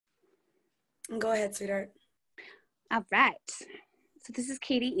Go ahead, sweetheart. All right. So this is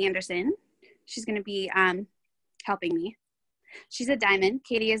Katie Anderson. She's going to be helping me. She's a diamond.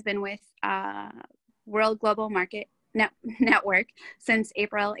 Katie has been with World Global Market Network since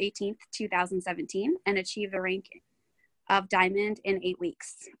April 18th, 2017, and achieved the rank of diamond in 8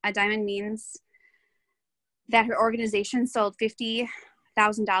 weeks. A diamond means that her organization sold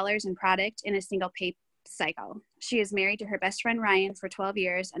 $50,000 in product in a single pay cycle. She is married to her best friend Ryan for 12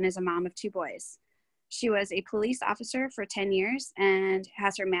 years and is a mom of 2 boys. She was a police officer for 10 years and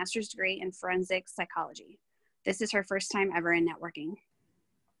has her master's degree in forensic psychology. This is her first time ever in networking.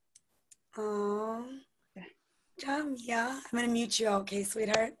 Oh, yeah. I'm going to mute you out, okay,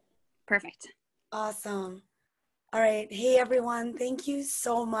 sweetheart? Perfect. Awesome. All right. Hey, everyone. Thank you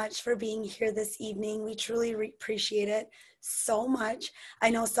so much for being here this evening. We truly appreciate it so much. I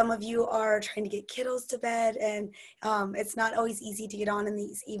know some of you are trying to get kiddos to bed, and it's not always easy to get on in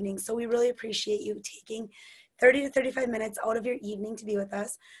these evenings. So we really appreciate you taking 30 to 35 minutes out of your evening to be with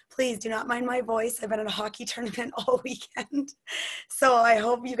us. Please do not mind my voice. I've been at a hockey tournament all weekend. So I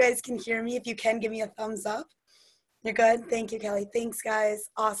hope you guys can hear me. If you can, give me a thumbs up. You're good? Thank you, Kelly. Thanks,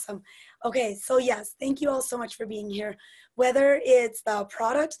 guys. Awesome. Okay, so yes, thank you all so much for being here. Whether it's the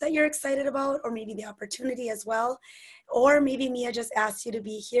product that you're excited about or maybe the opportunity as well, or maybe Mia just asked you to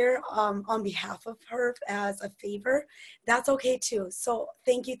be here on behalf of her as a favor, that's okay too. So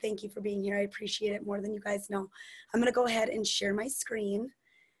thank you for being here. I appreciate it more than you guys know. I'm going to go ahead and share my screen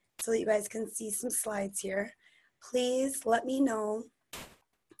so that you guys can see some slides here. Please let me know.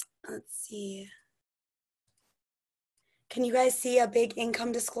 Let's see. Can you guys see a big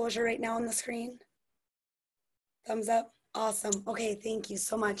income disclosure right now on the screen? Thumbs up. Awesome. Okay, thank you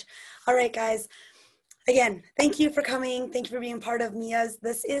so much. All right, guys. Again, thank you for coming. Thank you for being part of Mia's.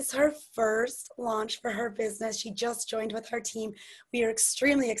 This is her first launch for her business. She just joined with our team. We are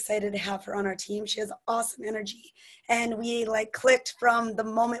extremely excited to have her on our team. She has awesome energy, and we clicked from the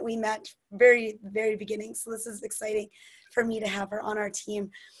moment we met, very, very beginning. So this is exciting for me to have her on our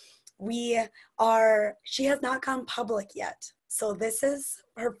team. She has not gone public yet. So this is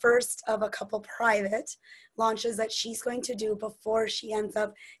her first of a couple private launches that she's going to do before she ends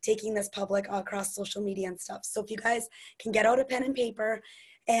up taking this public across social media and stuff. So if you guys can get out a pen and paper,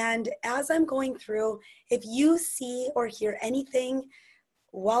 and as I'm going through, if you see or hear anything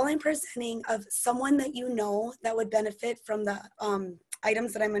while I'm presenting of someone that you know that would benefit from the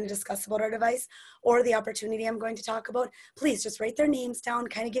items that I'm going to discuss about our device or the opportunity I'm going to talk about, please just write their names down.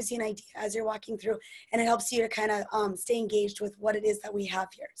 Kind of gives you an idea as you're walking through, and it helps you to kind of stay engaged with what it is that we have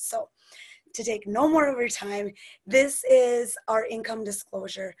here. So to take no more of your time, this is our income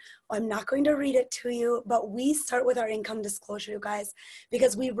disclosure. I'm not going to read it to you, but we start with our income disclosure, you guys,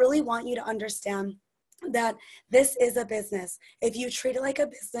 because we really want you to understand that this is a business. If you treat it like a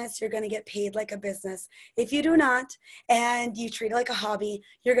business, you're going to get paid like a business. If you do not, and you treat it like a hobby,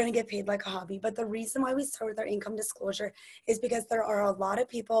 you're going to get paid like a hobby. But the reason why we start with our income disclosure is because there are a lot of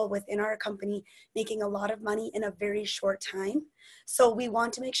people within our company making a lot of money in a very short time. So we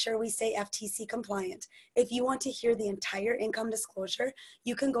want to make sure we stay FTC compliant. If you want to hear the entire income disclosure,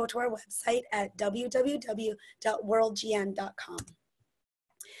 you can go to our website at www.worldgn.com.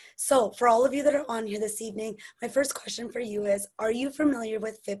 So for all of you that are on here this evening, my first question for you is, are you familiar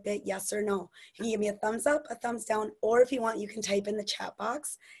with Fitbit, yes or no? You can give me a thumbs up, a thumbs down, or if you want, you can type in the chat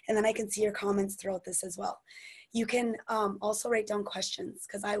box, and then I can see your comments throughout this as well. You can also write down questions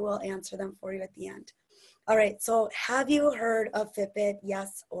because I will answer them for you at the end. All right, so have you heard of Fitbit,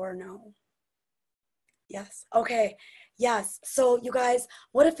 yes or no? Yes, okay. Yes, so you guys,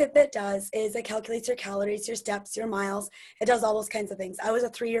 what a Fitbit does is it calculates your calories, your steps, your miles. It does all those kinds of things. I was a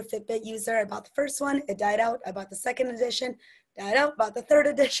 3-year Fitbit user. I bought the first one, it died out. I bought the second edition, died out, bought the third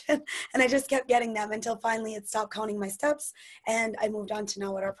edition, and I just kept getting them until finally it stopped counting my steps, and I moved on to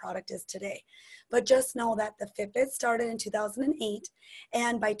now what our product is today. But just know that the Fitbit started in 2008,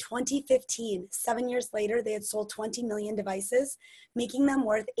 and by 2015, 7 years later, they had sold 20 million devices, making them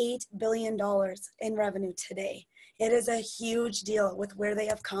worth $8 billion in revenue today. It is a huge deal with where they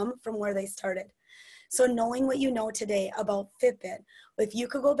have come from where they started. So knowing what you know today about Fitbit, if you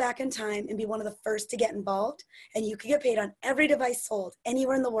could go back in time and be one of the first to get involved and you could get paid on every device sold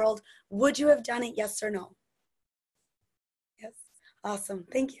anywhere in the world, would you have done it, yes or no? Yes. Awesome.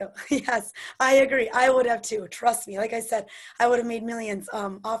 Thank you. Yes, I agree. I would have too. Trust me. Like I said, I would have made millions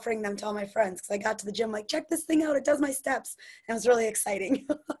offering them to all my friends because I got to the gym like, check this thing out. It does my steps. And it was really exciting.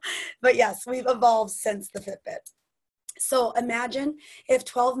 But yes, we've evolved since the Fitbit. So imagine if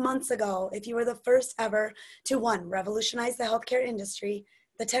 12 months ago, if you were the first ever to, one, revolutionize the healthcare industry,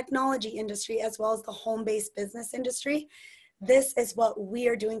 the technology industry, as well as the home-based business industry, this is what we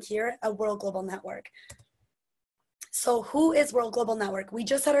are doing here at World Global Network. So who is World Global Network? We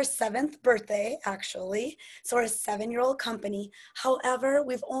just had our 7th birthday, actually. So we're a 7-year-old company. However,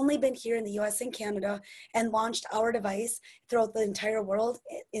 we've only been here in the US and Canada and launched our device throughout the entire world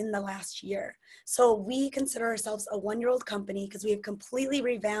in the last year. So we consider ourselves a 1-year-old company because we have completely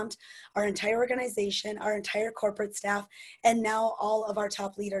revamped our entire organization, our entire corporate staff, and now all of our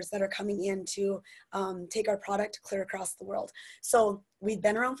top leaders that are coming in to take our product clear across the world. So we've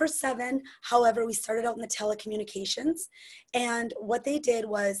been around for 7. However, we started out in the telecommunications. And what they did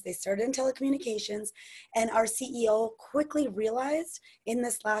was they started in telecommunications, and our CEO quickly realized in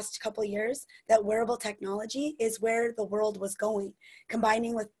this last couple of years that wearable technology is where the world was going,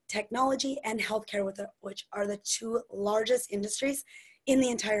 combining with technology and healthcare, which are the 2 largest industries in the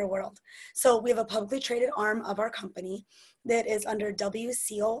entire world. So we have a publicly traded arm of our company that is under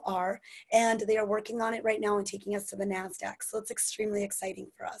WCOR, and they are working on it right now and taking us to the NASDAQ. So it's extremely exciting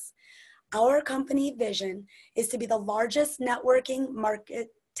for us. Our company vision is to be the largest networking market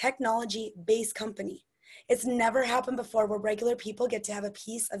technology-based company. It's never happened before where regular people get to have a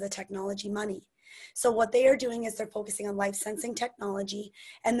piece of the technology money. So what they are doing is they're focusing on life sensing technology,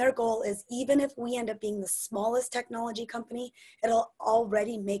 and their goal is even if we end up being the smallest technology company, it'll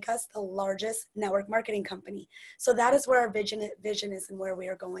already make us the largest network marketing company. So that is where our vision is and where we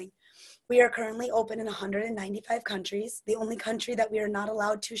are going. We are currently open in 195 countries. The only country that we are not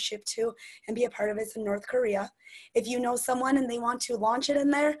allowed to ship to and be a part of is in North Korea. If you know someone and they want to launch it in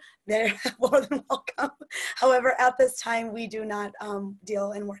there, they're more than welcome. However, at this time, we do not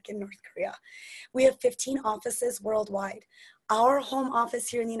deal and work in North Korea. We have 15 offices worldwide. Our home office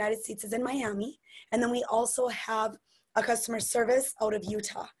here in the United States is in Miami, and then we also have a customer service out of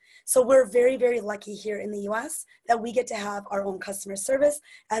Utah. So we're very, very lucky here in the US that we get to have our own customer service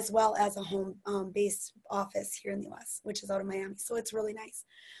as well as a home-based office here in the US, which is out of Miami. So it's really nice.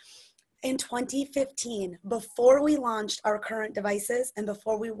 In 2015, before we launched our current devices and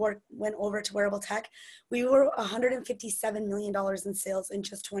before we went over to wearable tech, we were $157 million in sales in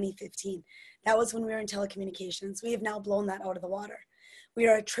just 2015. That was when we were in telecommunications. We have now blown that out of the water. We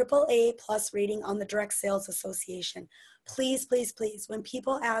are a AAA+ rating on the Direct Sales Association. Please, please, please, when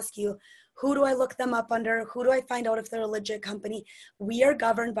people ask you, who do I look them up under? Who do I find out if they're a legit company? We are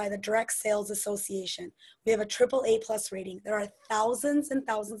governed by the Direct Sales Association. We have a AAA+ rating. There are thousands and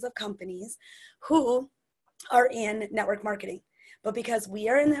thousands of companies who are in network marketing. But because we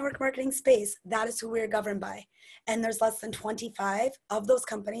are in the network marketing space, that is who we are governed by. And there's less than 25 of those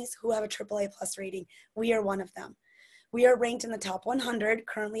companies who have a AAA+ rating. We are one of them. We are ranked in the top 100,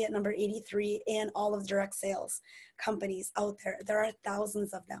 currently at number 83 in all of direct sales companies out there. There are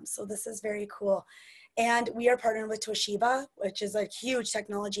thousands of them, so this is very cool. And we are partnered with Toshiba, which is a huge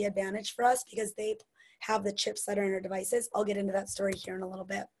technology advantage for us because they have the chips that are in our devices. I'll get into that story here in a little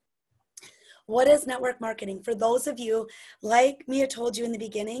bit. What is network marketing? For those of you, like Mia told you in the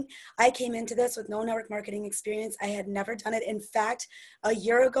beginning, I came into this with no network marketing experience. I had never done it. In fact, a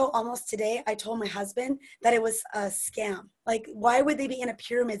year ago, almost today, I told my husband that it was a scam. Like, why would they be in a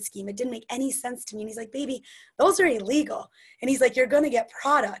pyramid scheme? It didn't make any sense to me. And he's like, baby, those are illegal. And he's like, you're going to get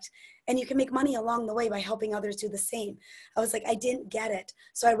product. And you can make money along the way by helping others do the same. I was like, I didn't get it.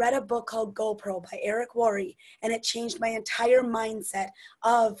 So I read a book called GoPro by Eric Worre, and it changed my entire mindset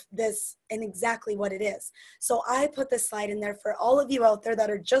of this and exactly what it is. So I put this slide in there for all of you out there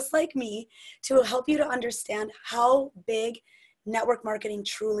that are just like me to help you to understand how big network marketing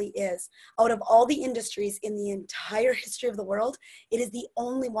truly is. Out of all the industries in the entire history of the world, it is the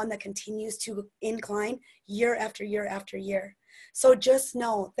only one that continues to incline year after year after year. So just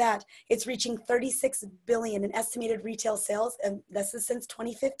know that it's reaching 36 billion in estimated retail sales, and this is since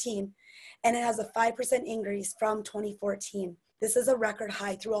 2015, and it has a 5% increase from 2014. This is a record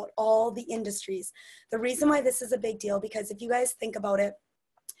high throughout all the industries. The reason why this is a big deal, because if you guys think about it,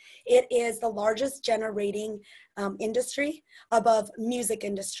 it is the largest generating industry above music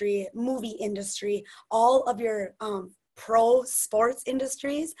industry, movie industry, all of your pro sports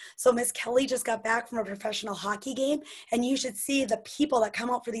industries. So Miss Kelly just got back from a professional hockey game, and you should see the people that come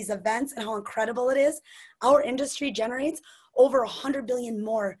out for these events and how incredible it is. Our industry generates over 100 billion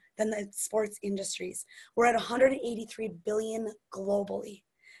more than the sports industries. We're at 183 billion globally.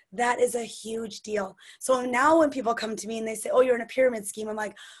 That is a huge deal. So now when people come to me and they say, oh, you're in a pyramid scheme, I'm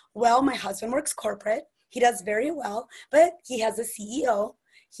like, well, my husband works corporate. He does very well, but he has a CEO.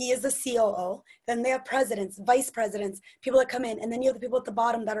 He is the COO. Then they have presidents, vice presidents, people that come in. And then you have the people at the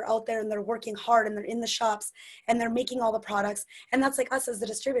bottom that are out there and they're working hard and they're in the shops and they're making all the products. And that's like us as the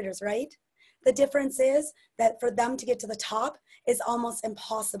distributors, right? The difference is that for them to get to the top is almost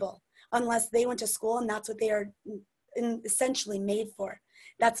impossible unless they went to school and that's what they are essentially made for.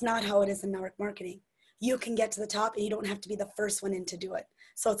 That's not how it is in network marketing. You can get to the top and you don't have to be the first one in to do it.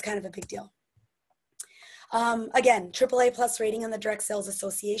 So it's kind of a big deal. Again, AAA plus rating on the Direct Sales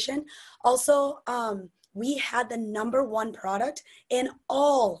Association. Also, we had the #1 product in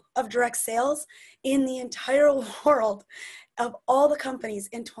all of direct sales in the entire world of all the companies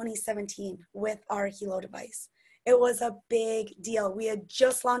in 2017 with our Hilo device. It was a big deal. We had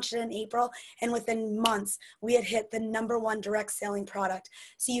just launched it in April, and within months, we had hit the #1 direct selling product.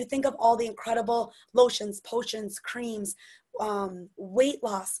 So you think of all the incredible lotions, potions, creams, weight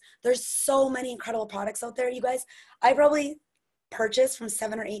loss. There's so many incredible products out there, you guys. I probably purchased from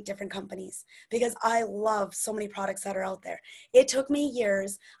 7 or 8 different companies because I love so many products that are out there. It took me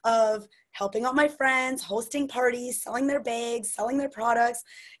years of helping out my friends, hosting parties, selling their bags, selling their products,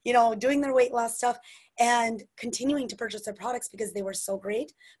 doing their weight loss stuff, and continuing to purchase their products because they were so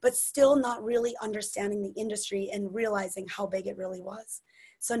great, but still not really understanding the industry and realizing how big it really was.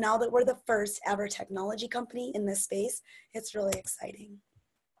 So now that we're the first ever technology company in this space, it's really exciting.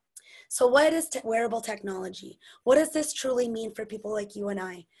 So what is wearable technology? What does this truly mean for people like you and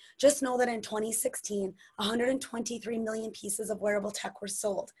I? Just know that in 2016, 123 million pieces of wearable tech were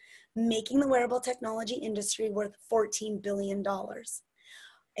sold, making the wearable technology industry worth $14 billion.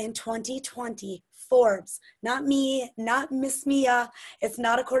 In 2020, Forbes, not me, not Miss Mia, it's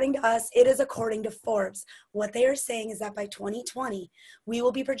not according to us, it is according to Forbes. What they are saying is that by 2020, we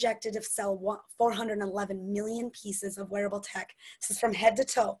will be projected to sell 411 million pieces of wearable tech. This is from head to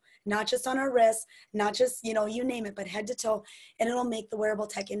toe, not just on our wrists, not just, you name it, but head to toe. And it'll make the wearable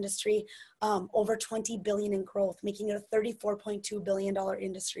tech industry over 20 billion in growth, making it a $34.2 billion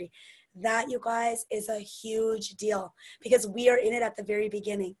industry. That, you guys, is a huge deal because we are in it at the very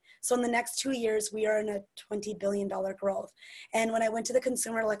beginning. So in the next 2 years, we are in a $20 billion growth. And when I went to the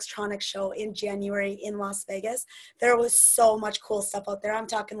Consumer Electronics Show in January in Las Vegas, there was so much cool stuff out there. I'm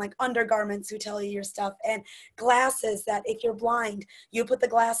talking like undergarments who tell you your stuff, and glasses that if you're blind, you put the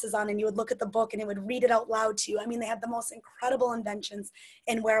glasses on and you would look at the book and it would read it out loud to you. I mean, they had the most incredible inventions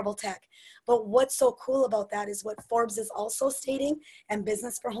in wearable tech. But what's so cool about that is what Forbes is also stating, and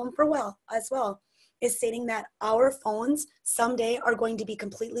Business for Home for Well as well, is stating that our phones someday are going to be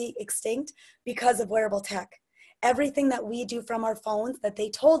completely extinct because of wearable tech. Everything that we do from our phones that they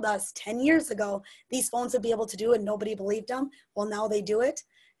told us 10 years ago, these phones would be able to do and nobody believed them. Well, now they do it.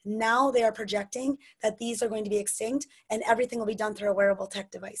 Now they are projecting that these are going to be extinct and everything will be done through our wearable tech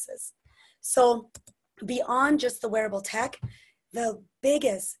devices. So beyond just the wearable tech, the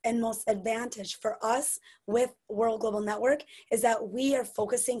biggest and most advantage for us with World Global Network is that we are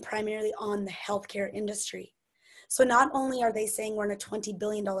focusing primarily on the healthcare industry. So not only are they saying we're in a $20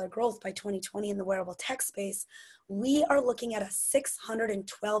 billion growth by 2020 in the wearable tech space, we are looking at a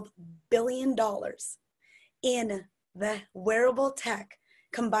 $612 billion in the wearable tech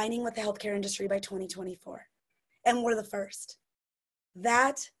combining with the healthcare industry by 2024. And we're the first.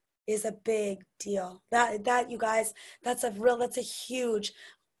 That is a big deal. That you guys, that's a huge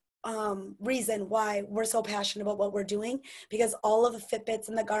reason why we're so passionate about what we're doing, because all of the Fitbits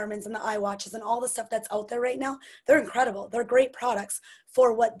and the Garmins and the iWatches and all the stuff that's out there right now, they're incredible. They're great products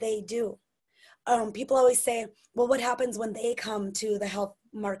for what they do. People always say, well, what happens when they come to the health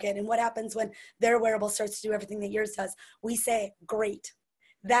market and what happens when their wearable starts to do everything that yours does? We say, great.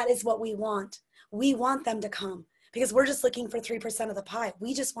 That is what we want. We want them to come, because we're just looking for 3% of the pie.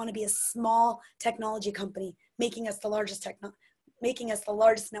 We just want to be a small technology company, making us the largest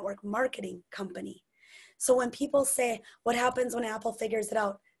network marketing company. So when people say, what happens when Apple figures it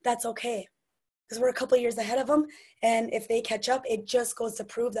out? That's okay, because we're a couple years ahead of them. And if they catch up, it just goes to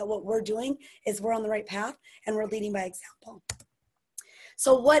prove that what we're doing is we're on the right path and we're leading by example.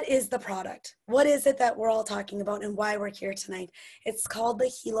 So what is the product? What is it that we're all talking about and why we're here tonight? It's called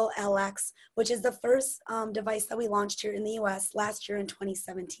the Hilo LX, which is the first device that we launched here in the US last year in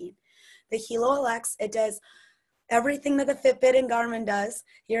 2017. The Hilo LX, it does everything that the Fitbit and Garmin does: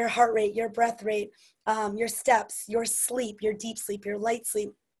 your heart rate, your breath rate, your steps, your sleep, your deep sleep, your light sleep,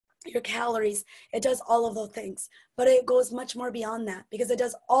 your calories. It does all of those things, but it goes much more beyond that, because it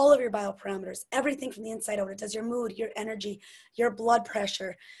does all of your bioparameters, everything from the inside out. It does your mood, your energy, your blood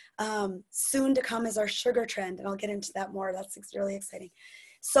pressure. Soon to come is our sugar trend, and I'll get into that more. That's really exciting.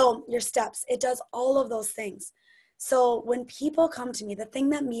 So your steps, it does all of those things. So when people come to me, the thing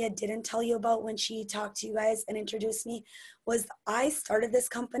that Mia didn't tell you about when she talked to you guys and introduced me was I started this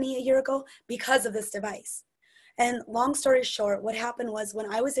company a year ago because of this device. And long story short, what happened was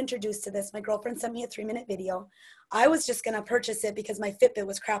when I was introduced to this, my girlfriend sent me a 3-minute video. I was just going to purchase it because my Fitbit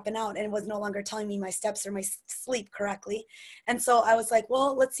was crapping out and it was no longer telling me my steps or my sleep correctly. And so I was like,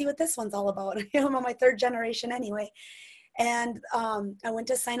 well, let's see what this one's all about. I'm on my 3rd generation anyway. And I went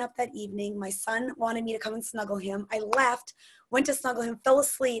to sign up that evening. My son wanted me to come and snuggle him. I left, went to snuggle him, fell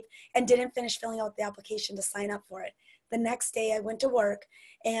asleep, and didn't finish filling out the application to sign up for it. The next day I went to work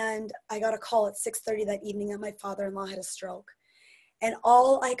and I got a call at 6:30 that evening that my father-in-law had a stroke. And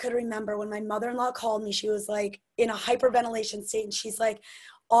all I could remember when my mother-in-law called me, she was like in a hyperventilation state. And she's like,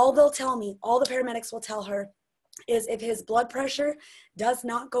 all they'll tell me, all the paramedics will tell her is if his blood pressure does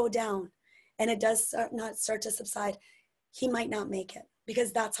not go down and it does not start to subside, he might not make it,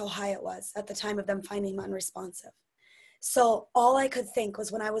 because that's how high it was at the time of them finding him unresponsive. So all I could think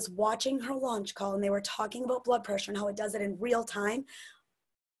was when I was watching her launch call and they were talking about blood pressure and how it does it in real time,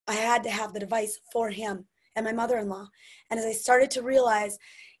 I had to have the device for him and my mother-in-law. And as I started to realize,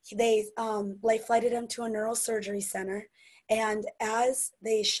 they life flighted him to a neurosurgery center. And as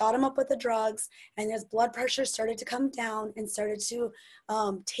they shot him up with the drugs and his blood pressure started to come down and started to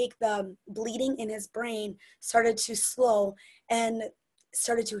take the bleeding in his brain, started to slow and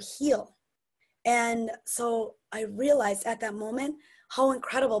started to heal. And so I realized at that moment how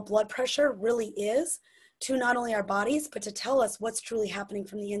incredible blood pressure really is to not only our bodies, but to tell us what's truly happening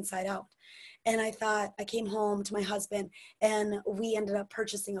from the inside out. And I thought, I came home to my husband and we ended up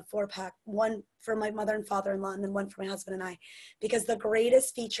purchasing a 4-pack, one for my mother and father-in-law and then one for my husband and I, because the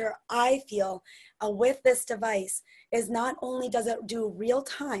greatest feature I feel with this device is not only does it do real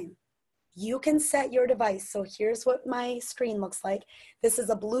time, you can set your device. So here's what my screen looks like. This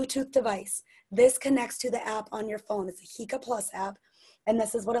is a Bluetooth device. This connects to the app on your phone. It's a Hika Plus app, and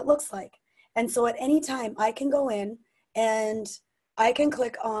this is what it looks like. And so at any time, I can go in and I can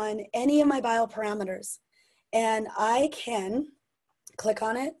click on any of my bioparameters, and I can click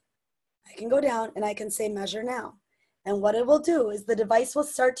on it. I can go down and I can say measure now. And what it will do is the device will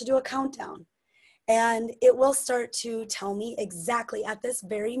start to do a countdown. And it will start to tell me exactly at this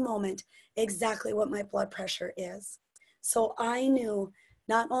very moment, exactly what my blood pressure is. So I knew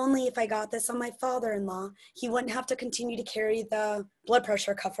not only if I got this on my father-in-law, he wouldn't have to continue to carry the blood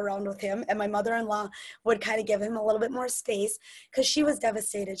pressure cuff around with him. And my mother-in-law would kind of give him a little bit more space because she was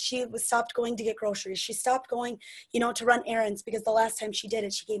devastated. She stopped going to get groceries. She stopped going, to run errands because the last time she did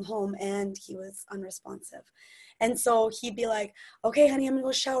it, she came home and he was unresponsive. And so he'd be like, okay, honey, I'm gonna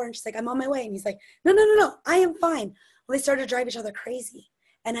go shower. And she's like, I'm on my way. And he's like, no, I am fine. Well, they started to drive each other crazy.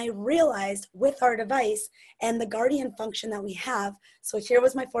 And I realized with our device and the Guardian function that we have, so here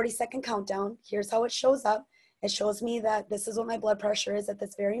was my 40-second countdown. Here's how it shows up. It shows me that this is what my blood pressure is at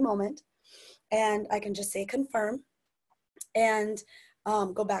this very moment. And I can just say confirm and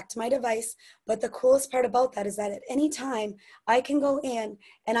go back to my device. But the coolest part about that is that at any time I can go in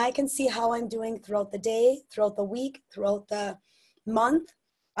and I can see how I'm doing throughout the day, throughout the week, throughout the month.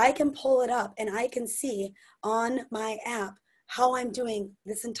 I can pull it up and I can see on my app how I'm doing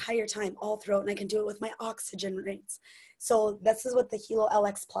this entire time all throughout, and I can do it with my oxygen rates. So this is what the Hilo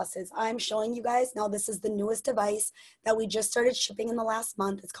LX Plus is. I'm showing you guys now. This is the newest device that we just started shipping in the last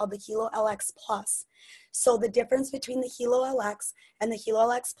month. It's called the Hilo LX Plus. So the difference between the Hilo LX and the Hilo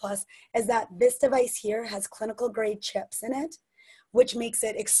LX Plus is that this device here has clinical grade chips in it, which makes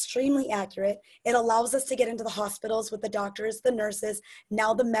it extremely accurate. It allows us to get into the hospitals with the doctors, the nurses.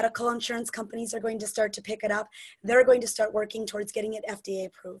 Now the medical insurance companies are going to start to pick it up. They're going to start working towards getting it FDA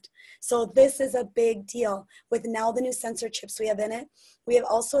approved. So this is a big deal with now the new sensor chips we have in it. We have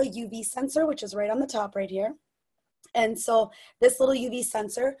also a UV sensor, which is right on the top right here. And so this little UV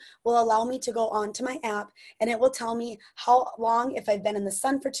sensor will allow me to go onto my app and it will tell me how long, if I've been in the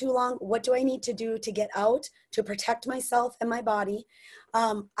sun for too long, what do I need to do to get out to protect myself and my body.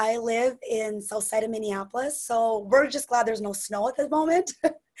 I live in south side of Minneapolis, so we're just glad there's no snow at the moment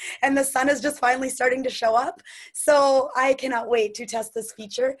and the sun is just finally starting to show up. So I cannot wait to test this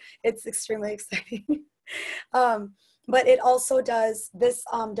feature. It's extremely exciting. But it also does, this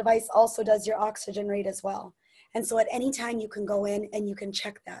device also does your oxygen rate as well. And so at any time you can go in and you can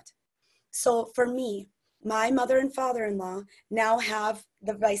check that. So for me, my mother and father-in-law now have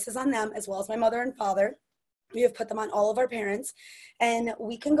the devices on them as well as my mother and father. We have put them on all of our parents, and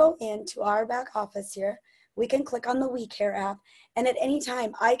we can go into our back office here. We can click on the WeCare app, and at any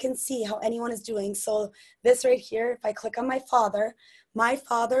time I can see how anyone is doing. So this right here, if I click on my father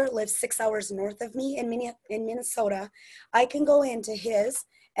lives 6 hours north of me in Minnesota. I can go into his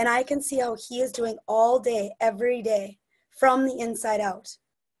and I can see how he is doing all day, every day, from the inside out.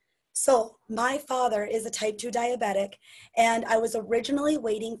 So my father is a type 2 diabetic, and I was originally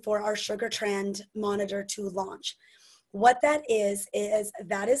waiting for our sugar trend monitor to launch. What that is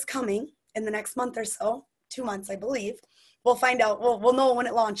that is coming in the next month or so, 2 months, I believe. We'll find out. We'll know when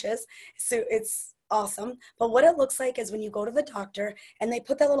it launches. So it's awesome. But what it looks like is when you go to the doctor and they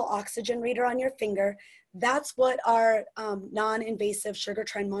put that little oxygen reader on your finger, that's what our non-invasive sugar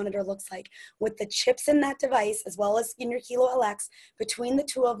trend monitor looks like, with the chips in that device as well as in your Kilo LX. Between the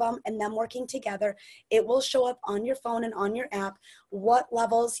two of them and them working together, it will show up on your phone and on your app what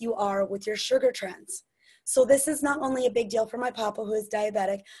levels you are with your sugar trends. So this is not only a big deal for my papa who is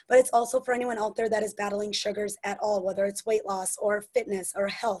diabetic, but it's also for anyone out there that is battling sugars at all, whether it's weight loss or fitness or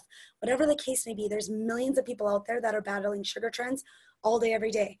health, whatever the case may be. There's millions of people out there that are battling sugar trends all day,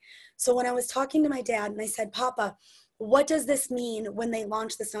 every day. So when I was talking to my dad and I said, Papa, what does this mean when they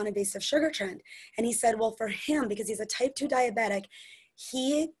launch this non-invasive sugar trend? And he said, well, for him, because he's a type 2 diabetic,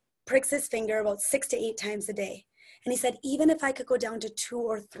 he pricks his finger about 6 to 8 times a day. And he said, even if I could go down to 2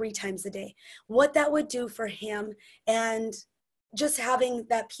 or 3 times a day, what that would do for him, and just having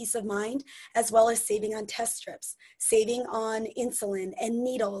that peace of mind, as well as saving on test strips, saving on insulin and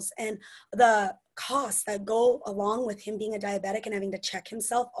needles, and the costs that go along with him being a diabetic and having to check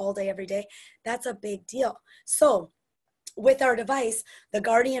himself all day, every day, that's a big deal. So with our device, the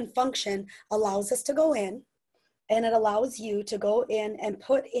Guardian function allows us to go in, and it allows you to go in and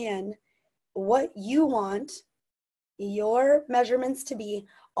put in what you want your measurements to be,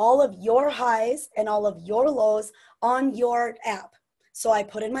 all of your highs and all of your lows on your app. So I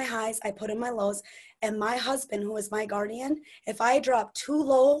put in my highs, I put in my lows, and my husband, who is my guardian, if I drop too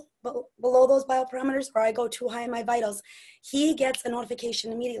low below those bioparameters, or I go too high in my vitals, he gets a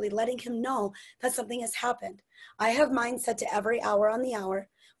notification immediately letting him know that something has happened. I have mine set to every hour on the hour.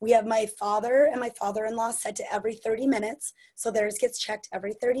 We have my father and my father-in-law set to every 30 minutes. So theirs gets checked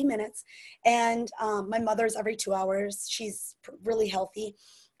every 30 minutes. And my mother's every 2 hours. She's really healthy.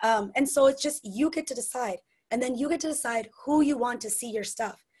 And so it's just, you get to decide. And then you get to decide who you want to see your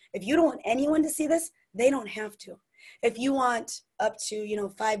stuff. If you don't want anyone to see this, they don't have to. If you want up to,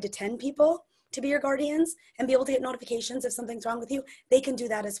 5 to 10 people to be your guardians and be able to get notifications if something's wrong with you, they can do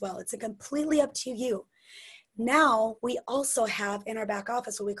that as well. It's completely up to you. Now, we also have in our back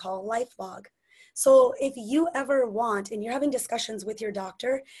office what we call a life log. So if you ever want, and you're having discussions with your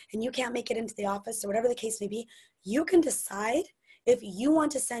doctor and you can't make it into the office or whatever the case may be, you can decide if you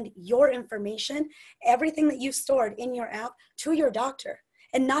want to send your information, everything that you've stored in your app, to your doctor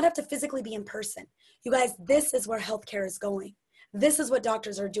and not have to physically be in person. You guys, this is where healthcare is going. This is what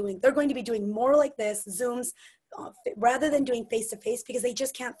doctors are doing. They're going to be doing more like this, Zooms, rather than doing face-to-face, because they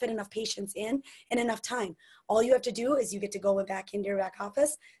just can't fit enough patients in enough time. All you have to do is you get to go back into your back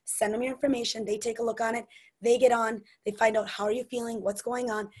office, send them your information, they take a look on it, they get on, they find out how are you feeling, what's going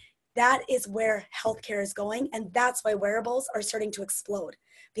on. That is where healthcare is going, and that's why wearables are starting to explode,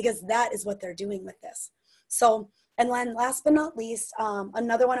 because that is what they're doing with this. So, and then last but not least,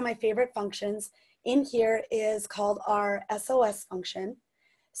 another one of my favorite functions in here is called our SOS function.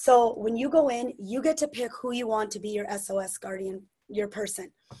 So when you go in, you get to pick who you want to be your SOS guardian, your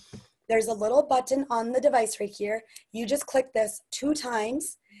person. There's a little button on the device right here. You just click this 2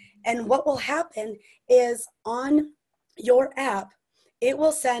 times, and what will happen is on your app, it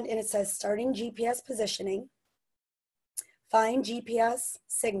will send, and it says starting GPS positioning, find GPS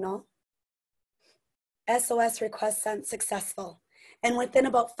signal, SOS request sent successful. And within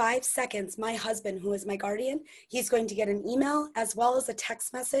about 5 seconds, my husband, who is my guardian, he's going to get an email as well as a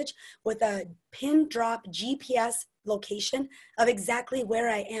text message with a pin drop GPS location of exactly where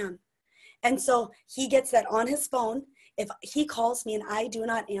I am. And so he gets that on his phone. If he calls me and I do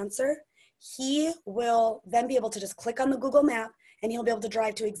not answer, he will then be able to just click on the Google map and he'll be able to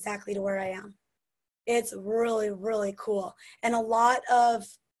drive to exactly to where I am. It's really, really cool. And a lot of,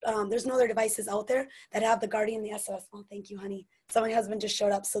 there's no other devices out there that have the Guardian, the SOS. Oh, thank you, honey. So my husband just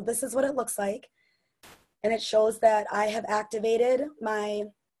showed up. So this is what it looks like. And it shows that I have activated my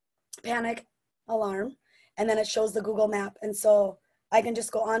panic alarm. And then it shows the Google map. And so I can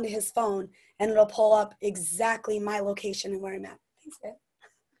just go onto his phone and it'll pull up exactly my location and where I'm at. Thanks, babe.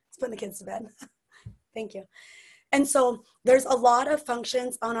 Let's put the kids to bed. Thank you. And so there's a lot of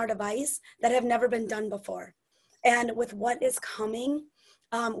functions on our device that have never been done before. And with what is coming,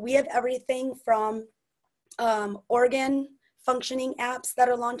 we have everything from organ functioning apps that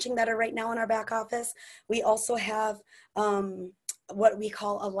are launching that are right now in our back office. We also have what we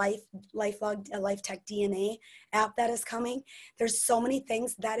call a LifeTech DNA app that is coming. There's so many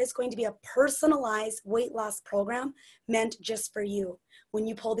things. That is going to be a personalized weight loss program meant just for you. when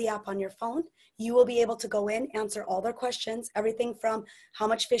you pull the app on your phone, you will be able to go in, answer all their questions, everything from how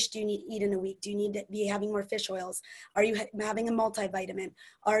much fish do you need to eat in a week? Do you need to be having more fish oils? Are you having a multivitamin?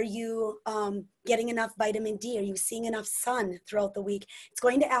 Are you getting enough vitamin D? Are you seeing enough sun throughout the week? It's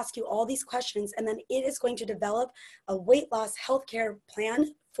going to ask you all these questions, and then it is going to develop a weight loss healthcare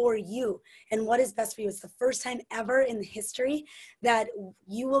plan for you and what is best for you. It's the first time ever in the history that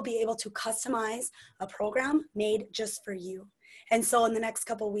you will be able to customize a program made just for you. And so in the next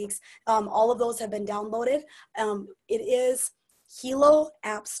couple of weeks, all of those have been downloaded. It is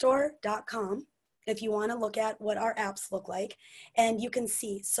heloappstore.com if you want to look at what our apps look like, and you can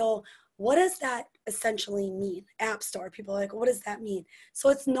see. So what does that essentially mean? App Store. People are like, what does that mean? So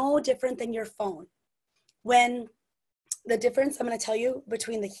it's no different than your phone. When the difference I'm going to tell you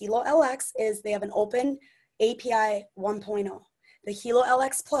between the Helo LX is they have an open API 1.0. The Helo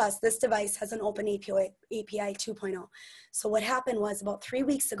LX Plus, this device has an open API 2.0. So what happened was about 3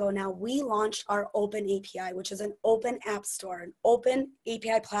 weeks ago now, we launched our open API, which is an open app store, an open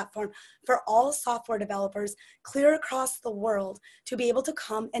API platform for all software developers clear across the world to be able to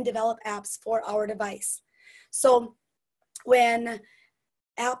come and develop apps for our device. So when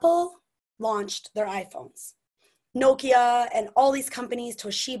Apple launched their iPhones, Nokia and all these companies,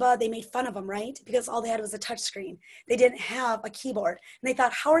 Toshiba, they made fun of them, right? Because all they had was a touch screen. They didn't have a keyboard. And they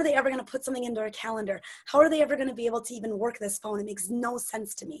thought, how are they ever going to put something into a calendar? How are they ever going to be able to even work this phone? It makes no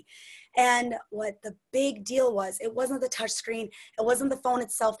sense to me. And what the big deal was, it wasn't the touch screen. It wasn't the phone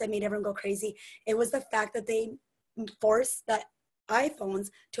itself that made everyone go crazy. It was the fact that they forced the iPhones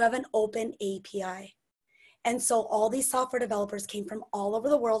to have an open API. And so all these software developers came from all over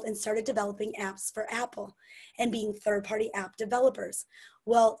the world and started developing apps for Apple and being third-party app developers.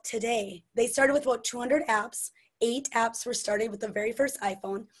 Well, today, they started with about 200 apps. 8 apps were started with the very first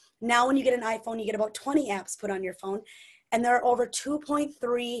iPhone. Now when you get an iPhone, you get about 20 apps put on your phone. And there are over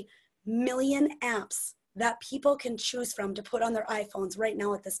 2.3 million apps that people can choose from to put on their iPhones right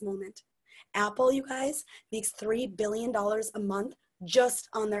now at this moment. Apple, you guys, makes $3 billion a month just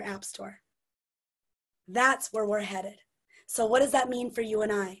on their app store. That's where we're headed. So what does that mean for you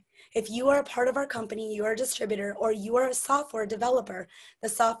and I? If you are a part of our company, you are a distributor, or you are a software developer, the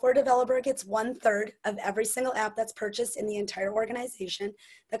software developer gets 1/3 of every single app that's purchased in the entire organization.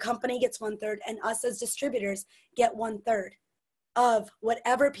 The company gets 1/3, and us as distributors get 1/3 of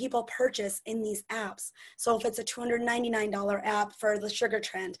whatever people purchase in these apps. So if it's a $299 app for the sugar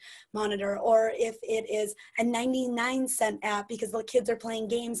trend monitor, or if it is a 99-cent app because the kids are playing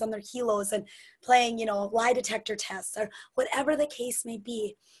games on their Helos and playing, lie detector tests, or whatever the case may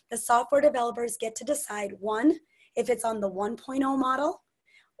be, the software developers get to decide, one, if it's on the 1.0 model,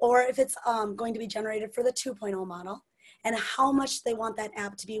 or if it's going to be generated for the 2.0 model, and how much they want that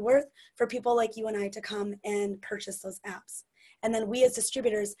app to be worth for people like you and I to come and purchase those apps. And then we as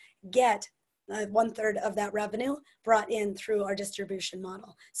distributors get 1/3 of that revenue brought in through our distribution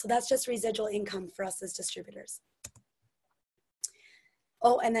model. So that's just residual income for us as distributors.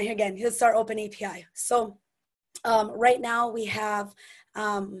 Oh, and then again, here's our open API. So right now we have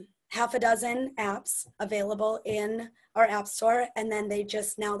half a dozen apps available in our app store. And then they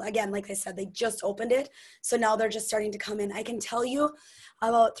just now, again, like I said, they just opened it. So now they're just starting to come in. I can tell you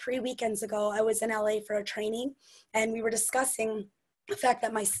about 3 weekends ago, I was in LA for a training, and we were discussing the fact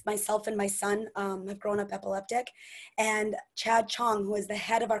that myself and my son have grown up epileptic. And Chad Chong, who is the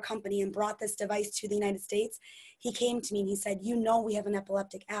head of our company and brought this device to the United States, he came to me and he said, we have an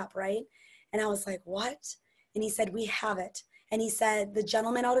epileptic app, right? And I was like, what? And he said, we have it. And he said, the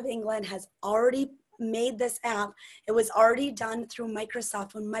gentleman out of England has already made this app. It was already done through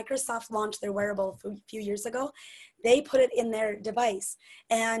Microsoft. When Microsoft launched their wearable a few years ago, they put it in their device.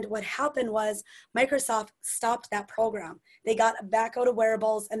 And what happened was Microsoft stopped that program. They got back out of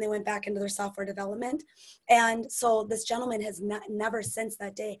wearables and they went back into their software development. And so this gentleman has never since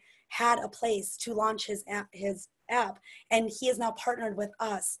that day had a place to launch his app. And he is now partnered with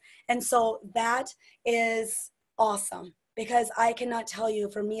us. And so that is awesome, because I cannot tell you,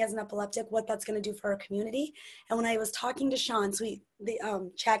 for me as an epileptic, what that's going to do for our community. And when I was talking to Sean, so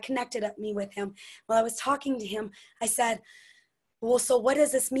Chad connected me with him. While I was talking to him, I said, well, so what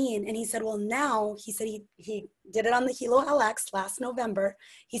does this mean? And he said, well, now, he said he did it on the Helo LX last November.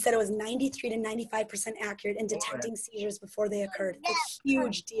 He said it was 93 to 95% accurate in detecting seizures before they occurred. It's a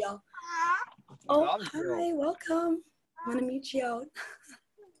huge deal. Oh, hi, welcome. I'm going to meet you out.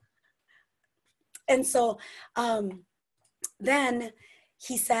 And so, then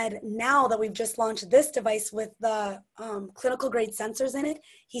he said, now that we've just launched this device with the clinical grade sensors in it,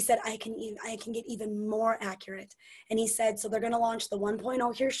 he said, I can get even more accurate. And he said, so they're going to launch the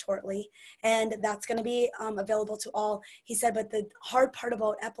 1.0 here shortly, and that's going to be available to all. He said, but the hard part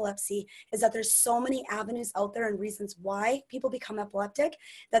about epilepsy is that there's so many avenues out there and reasons why people become epileptic,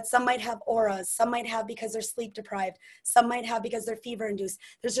 that some might have auras, some might have because they're sleep deprived, some might have because they're fever induced.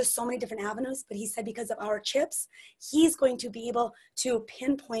 There's just so many different avenues. But he said, because of our chips, he's going to be able to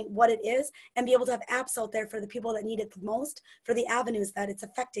pinpoint what it is and be able to have apps out there for the people that need it the most, for the avenues that it's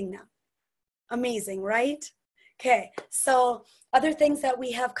affecting them. Amazing, right? Okay, so other things that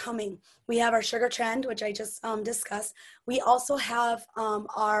we have coming. We have our sugar trend, which I just discussed. We also have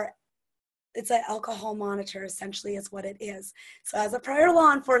it's an alcohol monitor, essentially, is what it is. So as a prior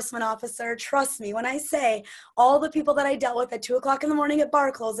law enforcement officer, trust me when I say all the people that I dealt with at 2 o'clock in the morning at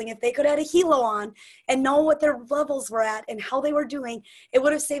bar closing, if they could have had a helo on and know what their levels were at and how they were doing, it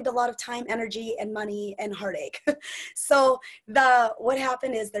would have saved a lot of time, energy, and money and heartache. So what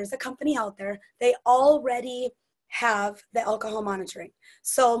happened is there's a company out there, they already have the alcohol monitoring.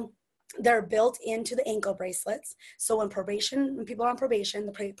 So they're built into the ankle bracelets. So when people are on probation,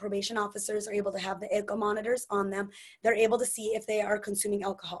 the probation officers are able to have the ankle monitors on them. They're able to see if they are consuming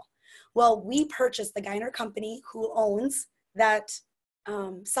alcohol. Well, we purchased the Geiner company who owns that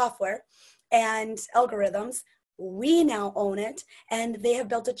software and algorithms. We now own it, and they have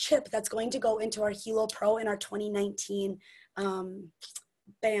built a chip that's going to go into our Helo Pro in our 2019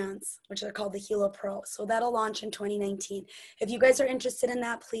 bands, which are called the Helo Pro. So that'll launch in 2019. If you guys are interested in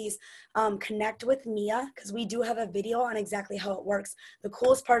that, please connect with Mia, because we do have a video on exactly how it works. The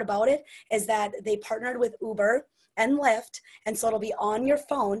coolest part about it is that they partnered with Uber and Lyft, and so it'll be on your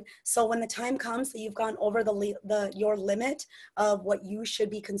phone. So when the time comes that you've gone over your limit of what you should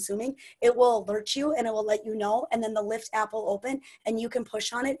be consuming, it will alert you and it will let you know, and then the Lyft app will open and you can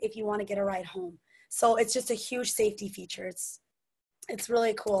push on it if you want to get a ride home. So it's just a huge safety feature. It's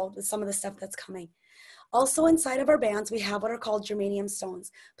really cool, some of the stuff that's coming. Also inside of our bands, we have what are called germanium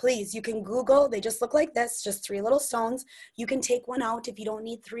stones. Please, you can Google, they just look like this, just 3 little stones. You can take one out if you don't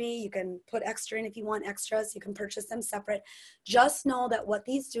need 3. You can put extra in if you want extras. You can purchase them separate. Just know that what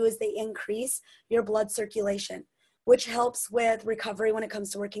these do is they increase your blood circulation, which helps with recovery when it comes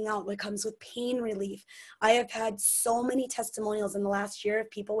to working out, when it comes with pain relief. I have had so many testimonials in the last year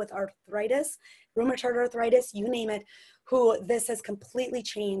of people with arthritis, rheumatoid arthritis, you name it, who this has completely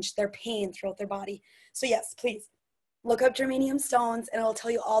changed their pain throughout their body. So yes, please look up germanium stones and it'll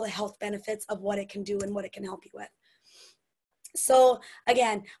tell you all the health benefits of what it can do and what it can help you with. So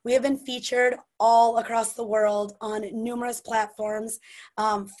again, we have been featured all across the world on numerous platforms.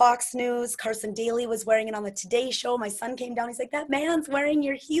 Fox News, Carson Daly was wearing it on the Today Show. My son came down, he's like, that man's wearing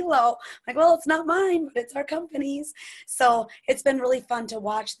your Helo. I'm like, well, it's not mine, but it's our company's. So it's been really fun to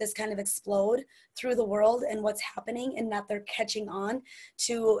watch this kind of explode through the world and what's happening, and that they're catching on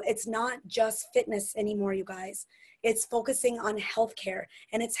to, it's not just fitness anymore, you guys. It's focusing on healthcare,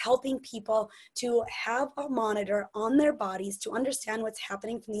 and it's helping people to have a monitor on their bodies to understand what's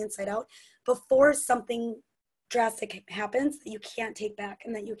happening from the inside out before something drastic happens that you can't take back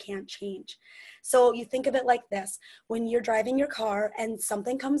and that you can't change. So you think of it like this: when you're driving your car and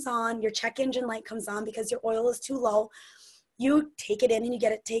something comes on, your check engine light comes on because your oil is too low, you take it in and you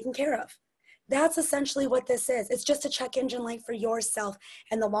get it taken care of. That's essentially what this is. It's just a check engine light for yourself.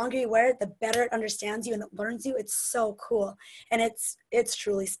 And the longer you wear it, the better it understands you and it learns you. It's so cool. And it's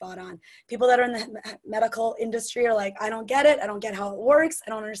truly spot on. People that are in the medical industry are like, I don't get it. I don't get how it works. I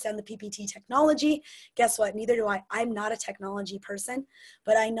don't understand the PPT technology. Guess what? Neither do I. I'm not a technology person,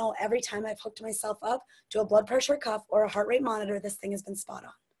 but I know every time I've hooked myself up to a blood pressure cuff or a heart rate monitor, this thing has been spot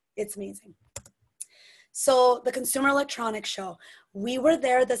on. It's amazing. So the Consumer Electronics Show, we were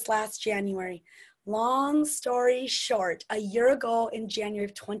there this last January. Long story short, a year ago in January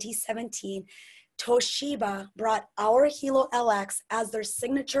of 2017, Toshiba brought our Helo LX as their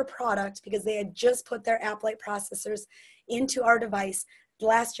signature product because they had just put their Apple processors into our device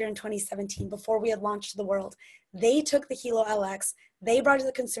last year in 2017 before we had launched to the world. They took the Helo LX, they brought it to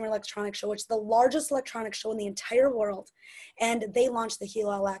the Consumer Electronics Show, which is the largest electronics show in the entire world, and they launched the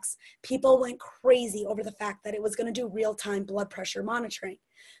Helo LX. People went crazy over the fact that it was going to do real-time blood pressure monitoring.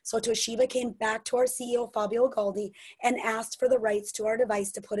 So Toshiba came back to our CEO, Fabio Galdi, and asked for the rights to our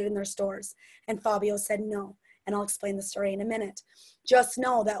device to put it in their stores. And Fabio said no, and I'll explain the story in a minute. Just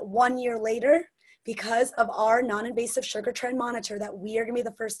know that 1 year later, because of our non-invasive sugar trend monitor that we are going to be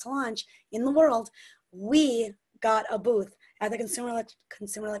the first to launch in the world, we got a booth at the Consumer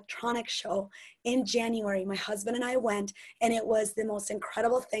Electronics Show in January. My husband and I went, and it was the most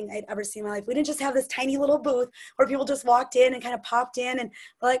incredible thing I'd ever seen in my life. We didn't just have this tiny little booth where people just walked in and kind of popped in and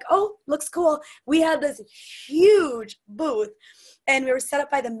were like, oh, looks cool. We had this huge booth, and we were set up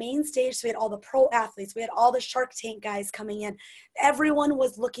by the main stage. So we had all the pro athletes. We had all the Shark Tank guys coming in. Everyone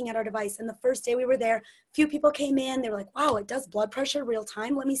was looking at our device. And the first day we were there, a few people came in. They were like, wow, it does blood pressure real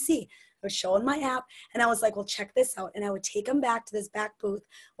time. Let me see. I was showing my app, and I was like, well, check this out. And I would take them back to this back booth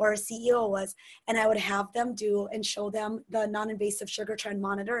where our CEO was, and I would have them do and show them the non-invasive sugar trend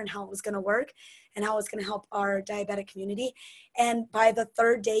monitor and how it was going to work and how it was going to help our diabetic community. And by the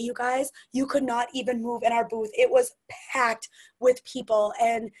third day, you guys, you could not even move in our booth. It was packed with people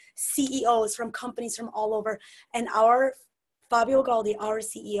and CEOs from companies from all over. And our Fabio Galdi, our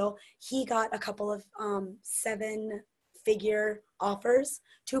CEO, he got a couple of 7-figure offers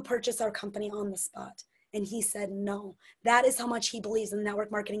to purchase our company on the spot. And he said no. That is how much he believes in the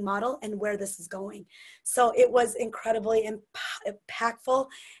network marketing model and where this is going. So it was incredibly impactful,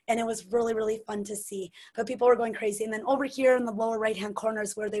 and it was really, really fun to see. But people were going crazy. And then over here in the lower right-hand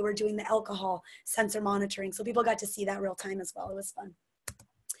corners where they were doing the alcohol sensor monitoring. So people got to see that real time as well. It was fun.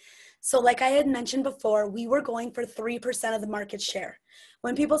 So like I had mentioned before, we were going for 3% of the market share.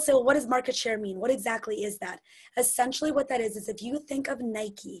 When people say, well, what does market share mean? What exactly is that? Essentially what that is if you think of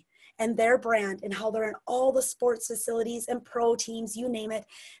Nike and their brand and how they're in all the sports facilities and pro teams, you name it,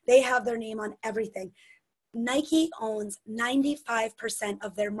 they have their name on everything. Nike owns 95%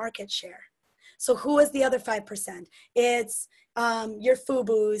 of their market share. So who is the other 5%? It's your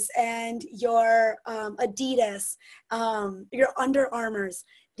FUBUs and your Adidas, your Under Armours.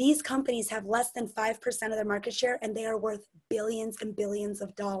 These companies have less than 5% of their market share, and they are worth billions and billions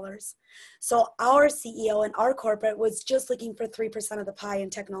of dollars. So our CEO and our corporate was just looking for 3% of the pie in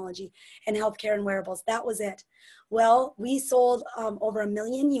technology and healthcare and wearables. That was it. Well, we sold over 1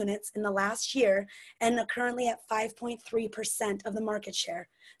 million units in the last year and are currently at 5.3% of the market share.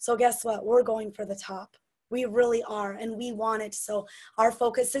 So guess what? We're going for the top. We really are, and we want it. So our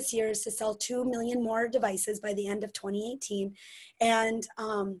focus this year is to sell 2 million more devices by the end of 2018. And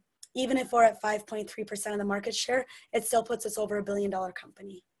even if we're at 5.3% of the market share, it still puts us over $1 billion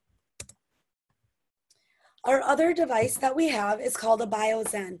company. Our other device that we have is called a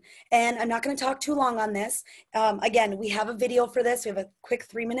BioZen, and I'm not going to talk too long on this. Again, we have a video for this. We have a quick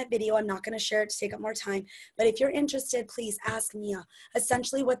 3-minute video. I'm not going to share it to take up more time, but if you're interested, please ask Mia.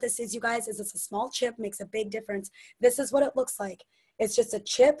 Essentially what this is, you guys, is it's a small chip, makes a big difference. This is what it looks like. It's just a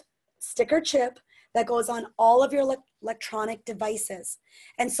chip, sticker chip, that goes on all of your electronic devices.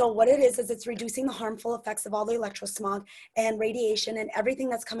 And so what it is it's reducing the harmful effects of all the electrosmog and radiation and everything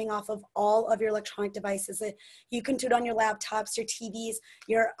that's coming off of all of your electronic devices. You can do it on your laptops, your TVs,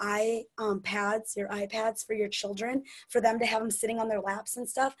 your iPads for your children, for them to have them sitting on their laps and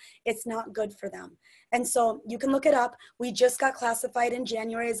stuff. It's not good for them. And so you can look it up. We just got classified in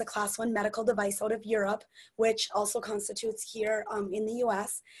January as a Class 1 medical device out of Europe, which also constitutes here in the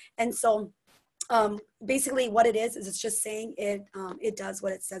US. And so basically what it is it's just saying it does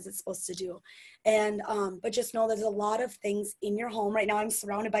what it says it's supposed to do. And but just know there's a lot of things in your home right now. I'm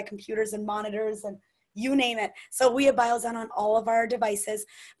surrounded by computers and monitors and you name it. So we have BioZen on all of our devices,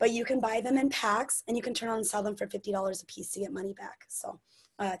 but you can buy them in packs and you can turn on and sell them for $50 a piece to get money back. So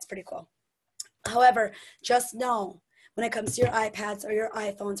it's pretty cool. However, just know when it comes to your iPads or your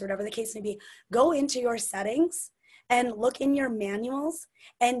iPhones or whatever the case may be, go into your settings and look in your manuals,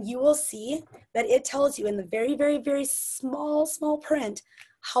 and you will see that it tells you in the very, very, very small print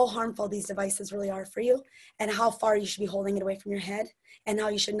how harmful these devices really are for you and how far you should be holding it away from your head and how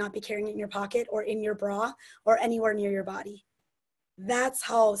you should not be carrying it in your pocket or in your bra or anywhere near your body. That's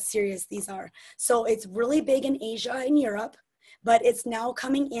how serious these are. So it's really big in Asia and Europe, but it's now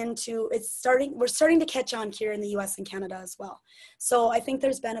coming into, we're starting to catch on here in the US and Canada as well. So I think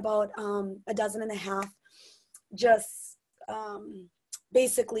there's been about 12.5 just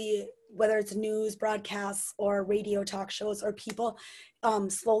basically, whether it's news broadcasts or radio talk shows or people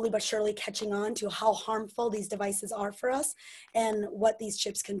slowly but surely catching on to how harmful these devices are for us and what these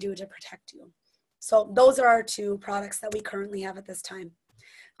chips can do to protect you. So those are our 2 products that we currently have at this time.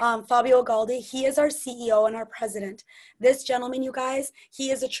 Fabio Galdi, he is our CEO and our president. This gentleman, you guys,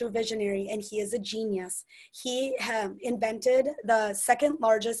 he is a true visionary and he is a genius. He invented the 2nd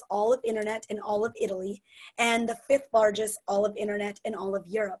largest all of internet in all of Italy and the 5th largest all of internet in all of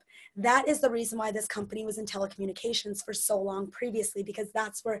Europe. That is the reason why this company was in telecommunications for so long previously, because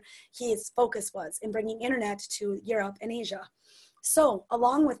that's where his focus was, in bringing internet to Europe and Asia. So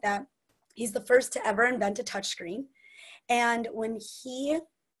along with that, he's the first to ever invent a touchscreen. And when he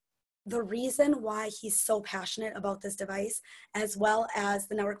the reason why he's so passionate about this device, as well as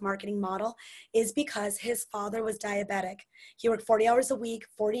the network marketing model, is because his father was diabetic. He worked 40 hours a week,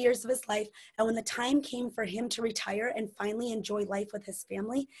 40 years of his life. And when the time came for him to retire and finally enjoy life with his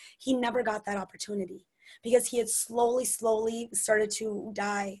family, he never got that opportunity because he had slowly started to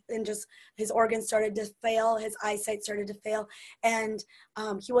die, and just his organs started to fail, his eyesight started to fail, and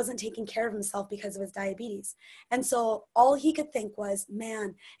he wasn't taking care of himself because of his diabetes. And so all he could think was,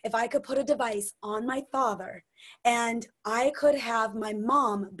 man, if I could put a device on my father and I could have my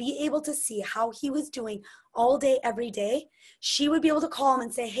mom be able to see how he was doing all day, every day, she would be able to call him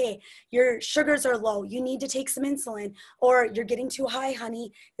and say, hey, your sugars are low. You need to take some insulin, or you're getting too high,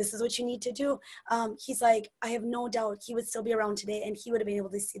 honey. This is what you need to do. He's like, I have no doubt he would still be around today, and he would have been able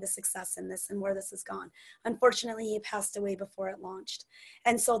to see the success in this and where this has gone. Unfortunately, he passed away before it launched.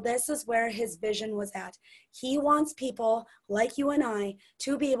 And so this is where his vision was at. He wants people like you and I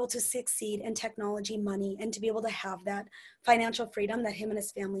to be able to succeed in technology, money, and to be able to have that financial freedom that him and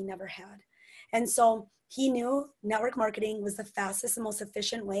his family never had. And so he knew network marketing was the fastest and most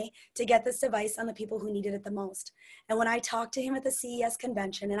efficient way to get this device on the people who needed it the most. And when I talked to him at the CES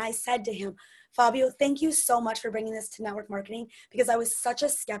convention, and I said to him, Fabio, thank you so much for bringing this to network marketing, because I was such a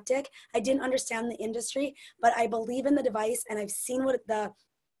skeptic. I didn't understand the industry, but I believe in the device, and I've seen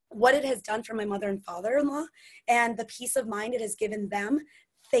what it has done for my mother and father-in-law and the peace of mind it has given them.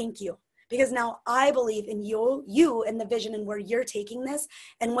 Thank you. Because now I believe in you and the vision and where you're taking this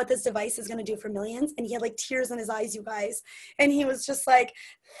and what this device is going to do for millions. And he had like tears in his eyes, you guys. And he was just like,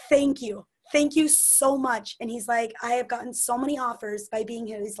 thank you. Thank you so much. And he's like, I have gotten so many offers by being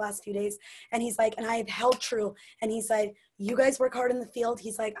here these last few days. And he's like, and I have held true. And he's like, you guys work hard in the field.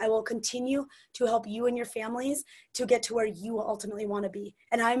 He's like, I will continue to help you and your families to get to where you ultimately want to be.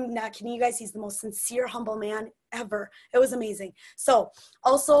 And I'm not kidding you guys. He's the most sincere, humble man ever. It was amazing. So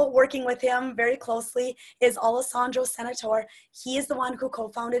also working with him very closely is Alessandro Senatore. He is the one who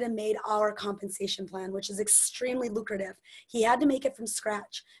co-founded and made our compensation plan, which is extremely lucrative. He had to make it from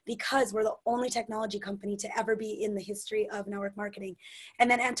scratch because we're the only technology company to ever be in the history of network marketing.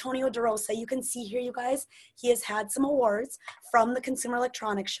 And then Antonio DeRosa, you can see here, you guys, he has had some awards from the Consumer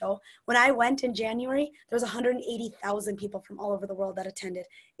Electronics Show. When I went in January, there was 180,000 people from all over the world that attended.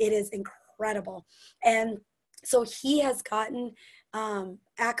 It is incredible. And so he has gotten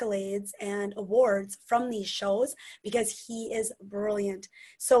accolades and awards from these shows because he is brilliant.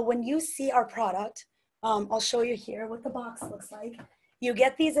 So when you see our product, I'll show you here what the box looks like. You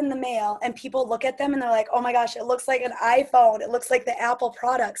get these in the mail and people look at them and they're like, oh my gosh, it looks like an iPhone. It looks like the Apple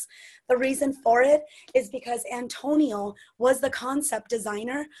products. The reason for it is because Antonio was the concept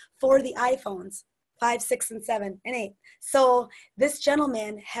designer for the iPhones. 5, 6, and 7, and 8. So this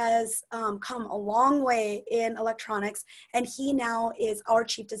gentleman has come a long way in electronics, and he now is our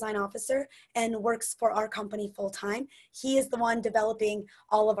chief design officer and works for our company full time. He is the one developing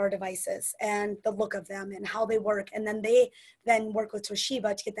all of our devices and the look of them and how they work. And then they work with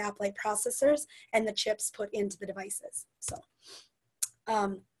Toshiba to get the Apple processors and the chips put into the devices. So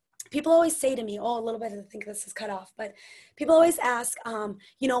people always say to me, oh, a little bit, I think this is cut off, but people always ask,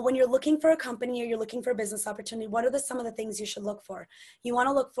 you know, when you're looking for a company or you're looking for a business opportunity, what are some of the things you should look for? You want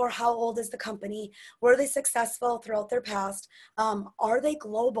to look for how old is the company? Were they successful throughout their past? Are they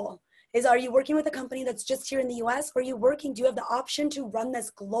global? Are you working with a company that's just here in the US, or do you have the option to run this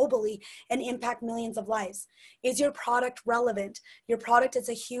globally and impact millions of lives? Is your product relevant? Your product is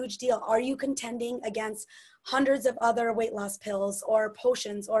a huge deal. Are you contending against hundreds of other weight loss pills or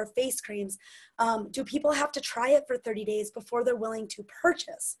potions or face creams? Do people have to try it for 30 days before they're willing to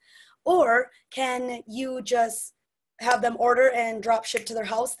purchase? Or can you just have them order and drop ship to their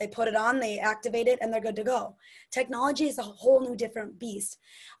house? They put it on, they activate it, and they're good to go. Technology is a whole new different beast.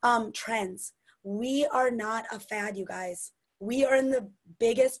 Trends. We are not a fad, you guys. We are in the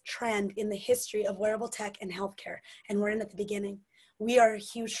biggest trend in the history of wearable tech and healthcare, and we're in at the beginning. We are a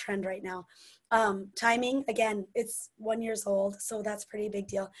huge trend right now. Timing, again, it's 1 year old, so that's a pretty big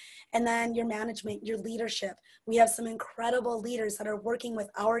deal. And then your management, your leadership. We have some incredible leaders that are working with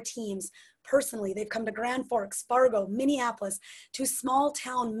our teams personally. They've come to Grand Forks, Fargo, Minneapolis, to small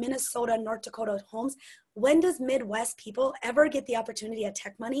town Minnesota, North Dakota homes. When does Midwest people ever get the opportunity at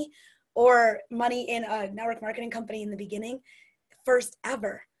tech money or money in a network marketing company in the beginning? First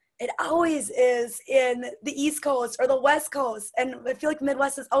ever. It always is in the East Coast or the West Coast. And I feel like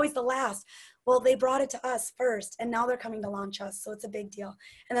Midwest is always the last. Well, they brought it to us first, and now they're coming to launch us. So it's a big deal.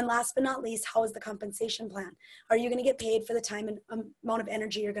 And then last but not least, how is the compensation plan? Are you going to get paid for the time and amount of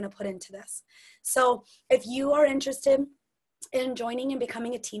energy you're going to put into this? So if you are interested in joining and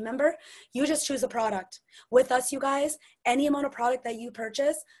becoming a team member, you just choose a product. With us, you guys, any amount of product that you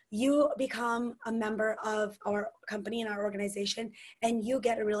purchase, you become a member of our company and our organization, and you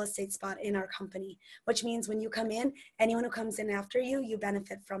get a real estate spot in our company, which means when you come in, anyone who comes in after you, you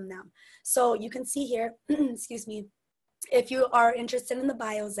benefit from them. So you can see here, excuse me, if you are interested in the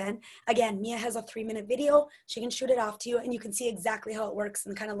BioZen, again, Mia has a 3-minute video. She can shoot it off to you and you can see exactly how it works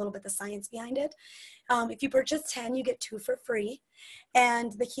and kind of a little bit the science behind it. If you purchase 10, you get 2 for free.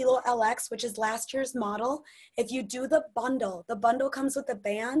 And the Hilo LX, which is last year's model, if you do the bundle comes with a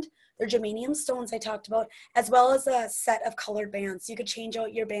band, they're germanium stones I talked about, as well as a set of colored bands. You could change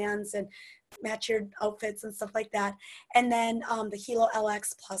out your bands and match your outfits and stuff like that. And then the Hilo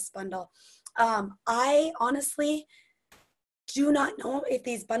LX Plus bundle. I honestly do not know if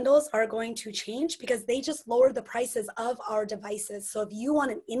these bundles are going to change because they just lowered the prices of our devices. So if you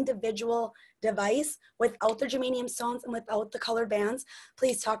want an individual device without the germanium stones and without the colored bands,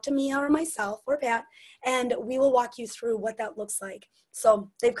 please talk to me or myself or Pat, and we will walk you through what that looks like.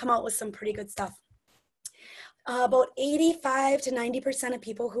 So they've come out with some pretty good stuff. About 85 to 90% of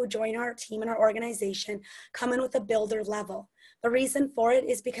people who join our team and our organization come in with a builder level. The reason for it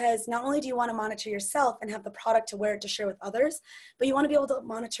is because not only do you want to monitor yourself and have the product to wear it to share with others, but you want to be able to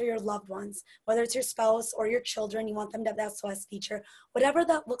monitor your loved ones, whether it's your spouse or your children. You want them to have that SOS feature, whatever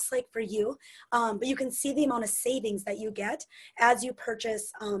that looks like for you. But you can see the amount of savings that you get as you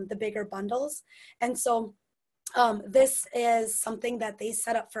purchase the bigger bundles. And so this is something that they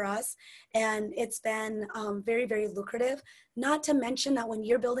set up for us, and it's been very, very lucrative. Not to mention that when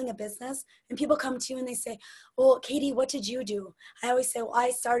you're building a business and people come to you and they say, well, Katie, what did you do? I always say, well,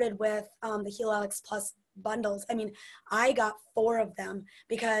 I started with the Hilo LX Plus bundles. I mean, I got 4 of them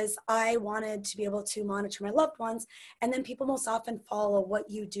because I wanted to be able to monitor my loved ones, and then people most often follow what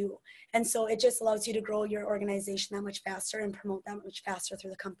you do. And so it just allows you to grow your organization that much faster and promote that much faster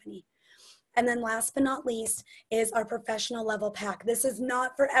through the company. And then last but not least is our professional level pack. This is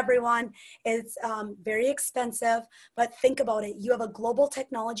not for everyone. It's very expensive, but think about it. You have a global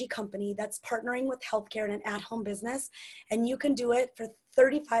technology company that's partnering with healthcare and an at-home business, and you can do it for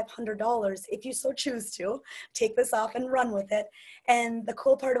 $3,500 if you so choose to. Take this off and run with it. And the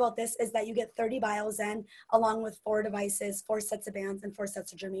cool part about this is that you get 30 BioZen along with 4 devices, 4 sets of bands, and 4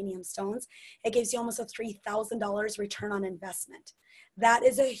 sets of germanium stones. It gives you almost a $3,000 return on investment. That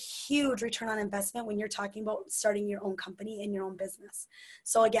is a huge return on investment when you're talking about starting your own company and your own business.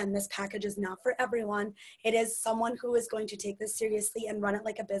 So again, this package is not for everyone. It is someone who is going to take this seriously and run it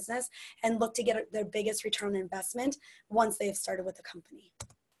like a business and look to get their biggest return on investment once they have started with the company.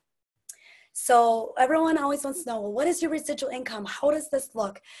 So everyone always wants to know, well, what is your residual income? How does this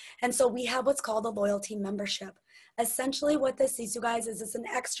look? And so we have what's called a loyalty membership. Essentially what this is, you guys, is it's an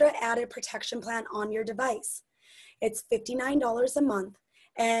extra added protection plan on your device. It's $59 a month.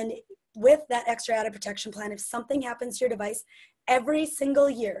 And with that extra added protection plan, if something happens to your device, every single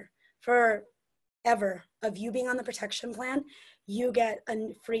year forever of you being on the protection plan, you get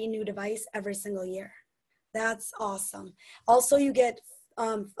a free new device every single year. That's awesome. Also, you get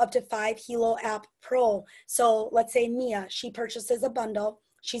up to 5 Hilo App Pro. So let's say Mia, she purchases a bundle.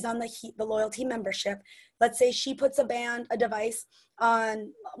 She's on the loyalty membership. Let's say she puts a device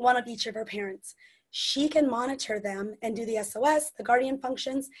on one of each of her parents. She can monitor them and do the SOS, the guardian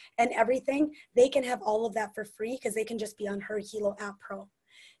functions, and everything. They can have all of that for free because they can just be on her Hilo App Pro.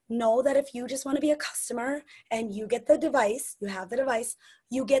 Know that if you just want to be a customer and you get the device, you have the device,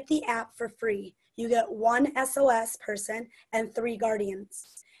 you get the app for free. You get 1 SOS person and 3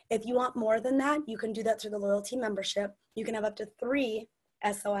 guardians. If you want more than that, you can do that through the loyalty membership. You can have up to 3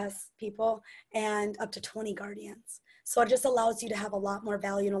 SOS people and up to 20 guardians. So it just allows you to have a lot more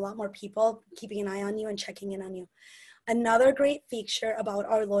value and a lot more people keeping an eye on you and checking in on you. Another great feature about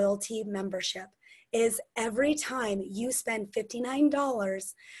our loyalty membership is every time you spend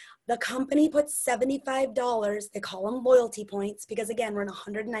 $59, the company puts $75, they call them loyalty points because again, we're in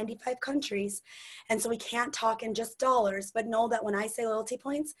 195 countries. And so we can't talk in just dollars, but know that when I say loyalty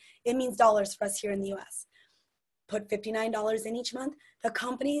points, it means dollars for us here in the US. Put $59 in each month. The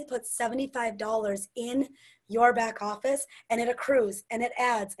company puts $75 in your back office and it accrues and it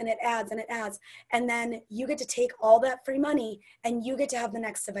adds and it adds and it adds. And then you get to take all that free money and you get to have the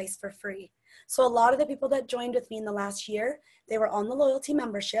next device for free. So a lot of the people that joined with me in the last year, they were on the loyalty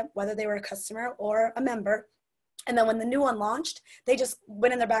membership, whether they were a customer or a member. And then when the new one launched, they just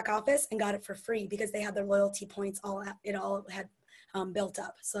went in their back office and got it for free because they had their loyalty points all had built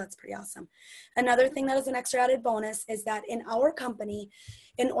up. So that's pretty awesome. Another thing that is an extra added bonus is that in our company,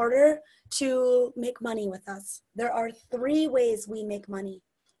 in order to make money with us, there are 3 ways we make money.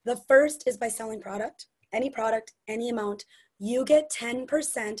 The first is by selling product, any amount. you get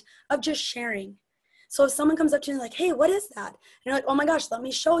 10% of just sharing. So if someone comes up to you and like, hey, what is that? And you're like, oh my gosh, let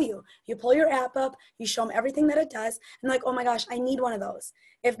me show you. You pull your app up, you show them everything that it does, and like, oh my gosh, I need one of those.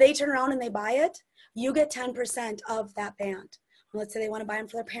 If they turn around and they buy it, you get 10% of that band. Let's say they want to buy them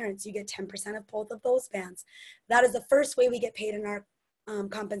for their parents, you get 10% of both of those bands. That is the first way we get paid in our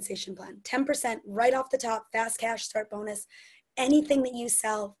compensation plan. 10% right off the top, fast cash, start bonus, anything that you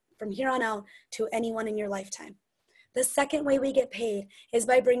sell from here on out to anyone in your lifetime. The second way we get paid is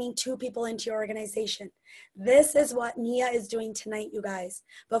by bringing 2 people into your organization. This is what Mia is doing tonight, you guys.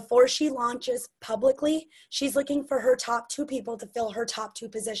 Before she launches publicly, she's looking for her top 2 people to fill her top 2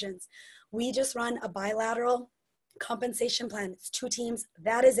 positions. We just run a bilateral compensation plan. It's 2 teams.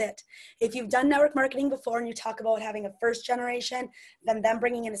 That is it. If you've done network marketing before and you talk about having a first generation, then them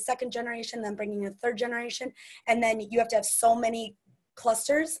bringing in a second generation, then bringing in a third generation, and then you have to have so many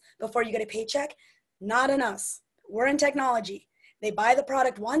clusters before you get a paycheck, not in us. We're in technology. They buy the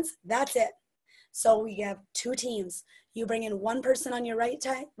product once, that's it. So we have 2 teams. You bring in 1 person on your right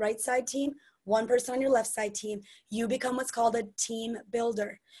side team, 1 person on your left side team. You become what's called a team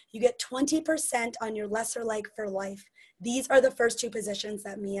builder. You get 20% on your lesser like for life. These are the first 2 positions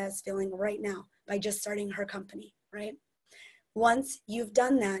that Mia is filling right now by just starting her company, right? Once you've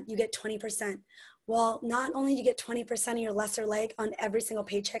done that, you get 20%. Well, not only do you get 20% of your lesser leg on every single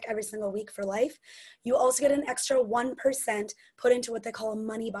paycheck, every single week for life, you also get an extra 1% put into what they call a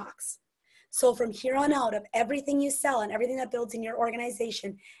money box. So from here on out, of everything you sell and everything that builds in your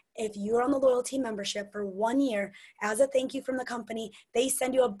organization, if you're on the loyalty membership for 1 year, as a thank you from the company, they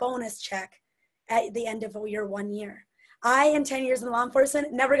send you a bonus check at the end of your 1 year. I, in 10 years in law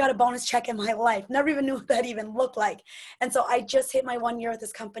enforcement, never got a bonus check in my life. Never even knew what that even looked like. And so I just hit my 1 year with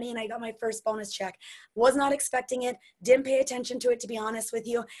this company and I got my first bonus check. Was not expecting it. Didn't pay attention to it, to be honest with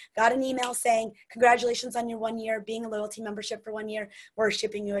you. Got an email saying, congratulations on your 1 year, being a loyalty membership for 1 year. We're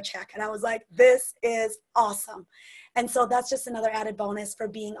shipping you a check. And I was like, this is awesome. And so that's just another added bonus for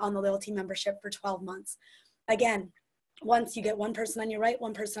being on the loyalty membership for 12 months. Again, once you get 1 person on your right,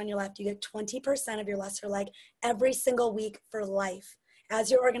 1 person on your left, you get 20% of your lesser leg every single week for life as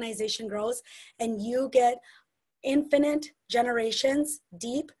your organization grows, and you get infinite generations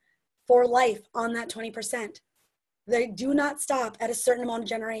deep for life on that 20%. They do not stop at a certain amount of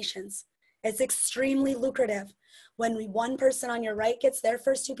generations. It's extremely lucrative. When 1 person on your right gets their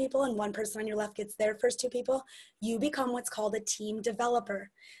first 2 people and 1 person on your left gets their first 2 people, you become what's called a team developer.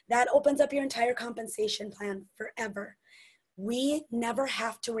 That opens up your entire compensation plan forever. We never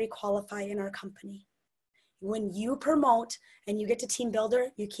have to requalify in our company. When you promote and you get to team builder,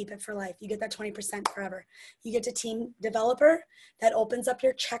 you keep it for life. You get that 20% forever. You get to team developer, that opens up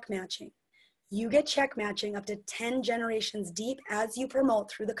your check matching. You get check matching up to 10 generations deep as you promote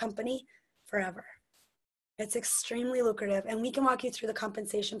through the company forever. It's extremely lucrative, and we can walk you through the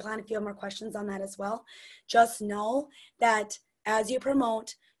compensation plan if you have more questions on that as well. Just know that as you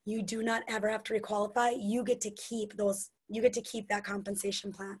promote, you do not ever have to requalify. You get to keep that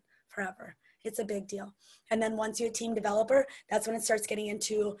compensation plan forever. It's a big deal. And then once you're a team developer, that's when it starts getting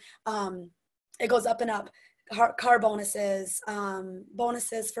into, it goes up and up. Car bonuses,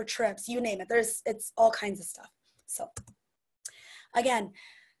 bonuses for trips, you name it. It's all kinds of stuff. So again,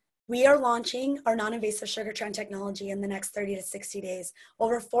 we are launching our non-invasive sugar trend technology in the next 30 to 60 days.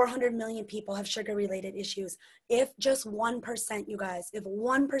 Over 400 million people have sugar-related issues. If just 1%, you guys, if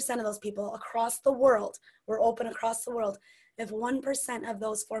 1% of those people across the world, we're open across the world, if 1% of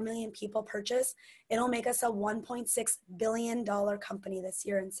those 4 million people purchase, it'll make us a $1.6 billion company this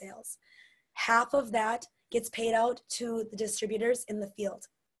year in sales. Half of that gets paid out to the distributors in the field.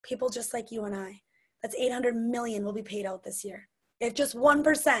 People just like you and I. That's 800 million will be paid out this year. If just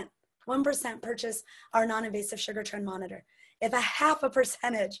 1% purchase our non-invasive sugar trend monitor. If a half a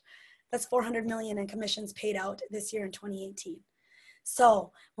percentage, that's 400 million in commissions paid out this year in 2018.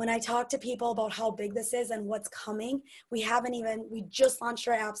 So when I talk to people about how big this is and what's coming, we just launched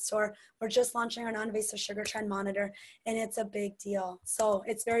our app store. We're just launching our non-invasive sugar trend monitor, and it's a big deal. So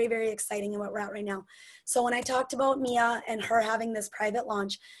it's very, very exciting in what we're at right now. So when I talked about Mia and her having this private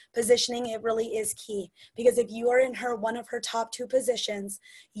launch, positioning, it really is key, because if you are in one of her top 2 positions,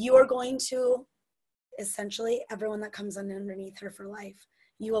 you are going to essentially everyone that comes in underneath her for life,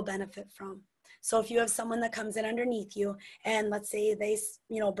 you will benefit from. So if you have someone that comes in underneath you and let's say they,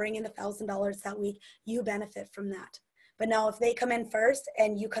 bring in $1,000 that week, you benefit from that. But now if they come in first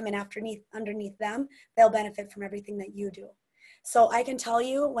and you come in underneath them, they'll benefit from everything that you do. So I can tell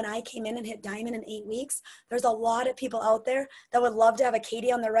you, when I came in and hit diamond in 8 weeks, there's a lot of people out there that would love to have a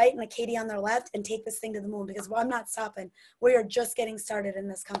Katie on their right and a Katie on their left and take this thing to the moon, because I'm not stopping. We are just getting started in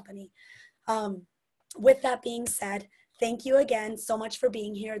this company. With that being said, thank you again so much for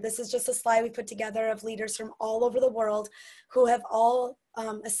being here. This is just a slide we put together of leaders from all over the world who have all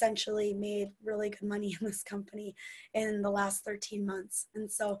essentially made really good money in this company in the last 13 months. And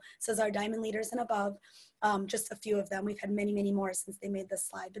so this is our diamond leaders and above, just a few of them. We've had many, many more since they made this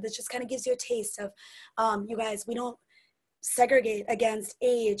slide, but this just kind of gives you a taste of, you guys, we don't segregate against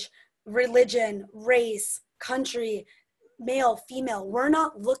age, religion, race, country, male, female. We're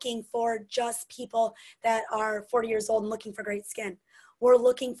not looking for just people that are 40 years old and looking for great skin. We're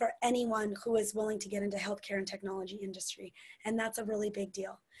looking for anyone who is willing to get into healthcare and technology industry. And that's a really big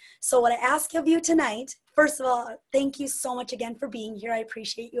deal. So what I ask of you tonight, first of all, thank you so much again for being here. I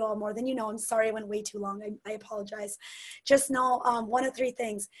appreciate you all more than you know. I'm sorry I went way too long. I apologize. Just know one of three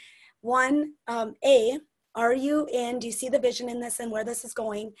things. One, A, are you in? Do you see the vision in this and where this is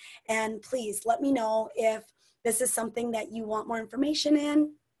going? And please let me know if this is something that you want more information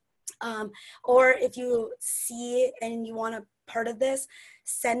in, or if you see and you want a part of this,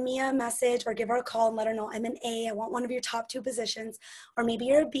 send me a message or give her a call and let her know I'm an A. I want one of your top 2 positions. Or maybe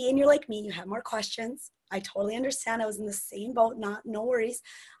you're a B and you're like me, you have more questions. I totally understand. I was in the same boat, no worries.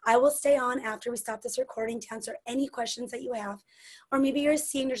 I will stay on after we stop this recording to answer any questions that you have. Or maybe you're a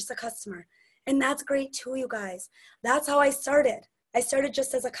C and you're just a customer. And that's great too, you guys. That's how I started. I started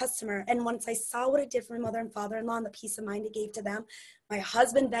just as a customer. And once I saw what it did for my mother and father-in-law and the peace of mind it gave to them, my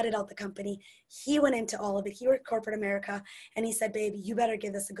husband vetted out the company. He went into all of it. He worked corporate America. And he said, baby, you better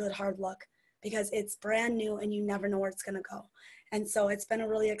give this a good hard look because it's brand new and you never know where it's going to go. And so it's been a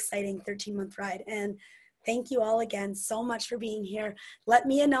really exciting 13-month ride. And thank you all again so much for being here. Let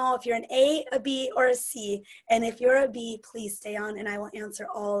me know if you're an A, a B, or a C. And if you're a B, please stay on and I will answer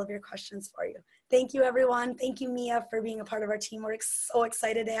all of your questions for you. Thank you, everyone. Thank you, Mia, for being a part of our team. We're so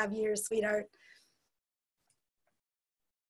excited to have you here, sweetheart.